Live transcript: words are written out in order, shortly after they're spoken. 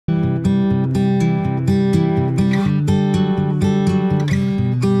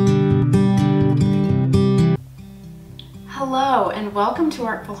and welcome to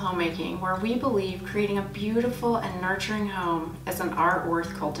Artful Homemaking, where we believe creating a beautiful and nurturing home is an art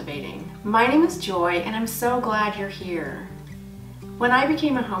worth cultivating. My name is Joy, and I'm so glad you're here. When I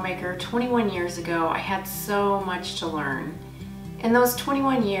became a homemaker 21 years ago, I had so much to learn. In those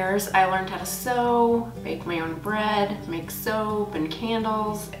 21 years, I learned how to sew, bake my own bread, make soap and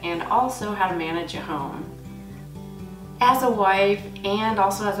candles, and also how to manage a home. As a wife and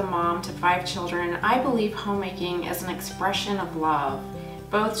also as a mom to 5 children, I believe homemaking is an expression of love,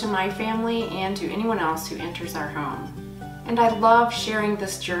 both to my family and to anyone else who enters our home. And I love sharing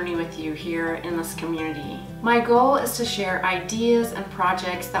this journey with you here in this community. My goal is to share ideas and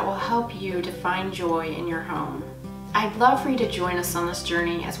projects that will help you to find joy in your home. I'd love for you to join us on this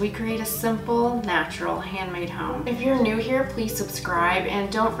journey as we create a simple, natural, handmade home. If you're new here, please subscribe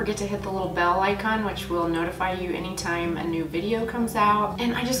and don't forget to hit the little bell icon, which will notify you anytime a new video comes out.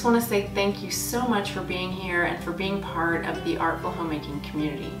 And I just want to say thank you so much for being here and for being part of the Artful Homemaking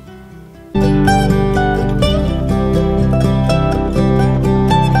community.